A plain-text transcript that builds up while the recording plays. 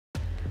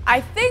I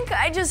think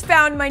I just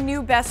found my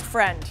new best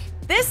friend.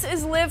 This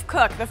is Liv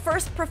Cooke, the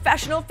first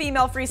professional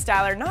female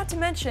freestyler, not to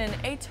mention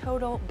a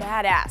total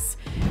badass.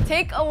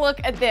 Take a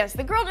look at this.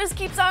 The girl just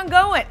keeps on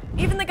going.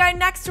 Even the guy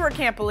next to her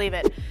can't believe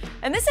it.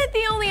 And this isn't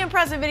the only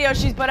impressive video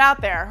she's put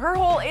out there. Her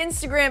whole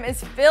Instagram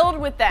is filled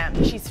with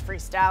them. She's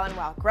freestyling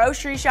while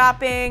grocery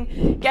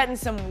shopping, getting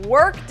some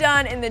work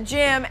done in the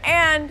gym,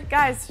 and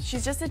guys,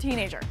 she's just a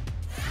teenager.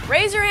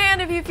 Raise your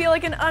hand if you feel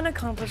like an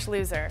unaccomplished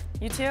loser.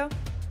 You too?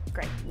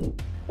 Great.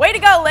 Way to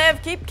go,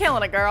 Liv. Keep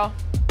killing it, girl.